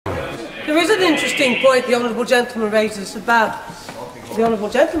There is an interesting point the honourable gentleman raises about, the honourable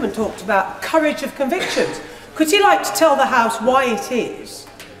gentleman talked about courage of convictions. Could he like to tell the House why it is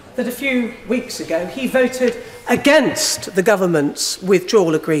that a few weeks ago he voted against the government's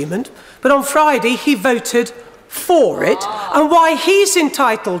withdrawal agreement, but on Friday he voted for it, and why he's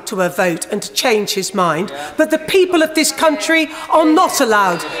entitled to a vote and to change his mind, but the people of this country are not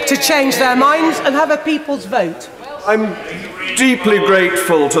allowed to change their minds and have a people's vote? I'm deeply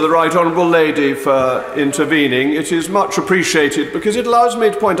grateful to the Right Honourable Lady for intervening. It is much appreciated because it allows me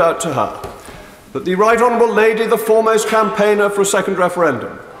to point out to her that the Right Honourable Lady, the foremost campaigner for a second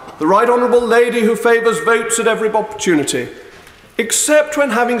referendum, the Right Honourable Lady who favours votes at every opportunity, except when,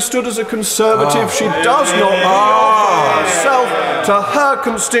 having stood as a Conservative, she does not offer herself to her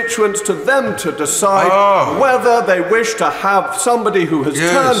constituents, to them to decide whether they wish to have somebody who has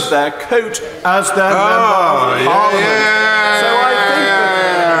turned their coat as their Member of Parliament. So I think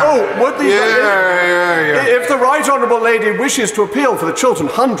that, if the Right Honourable Lady wishes to appeal for the Chiltern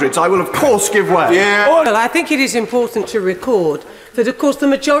Hundreds, I will of course give way. Well, I think it is important to record that, of course, the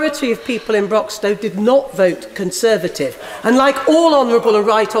majority of people in Broxtowe did not vote Conservative. And like all honourable and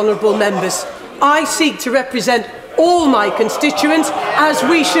right honourable members, I seek to represent all my constituents, as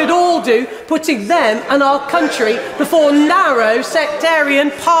we should all do, putting them and our country before narrow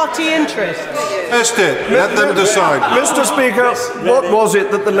sectarian party interests. That's it. Let them decide. Mr. Speaker, what was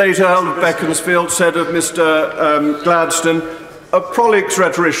it that the late Earl of Beaconsfield said of Mr. Gladstone? A prolix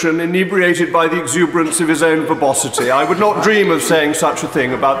rhetorician inebriated by the exuberance of his own verbosity. I would not dream of saying such a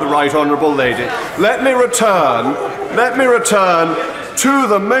thing about the Right Honourable Lady. Let me return to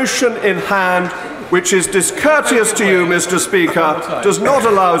the motion in hand, which is discourteous to you, Mr. Speaker, does not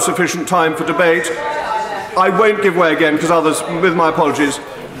allow sufficient time for debate. I won't give way again because others, with my apologies,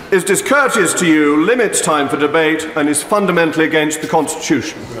 is discourteous to you, limits time for debate, and is fundamentally against the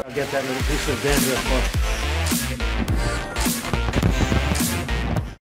Constitution. I'll get that little piece of dandruff.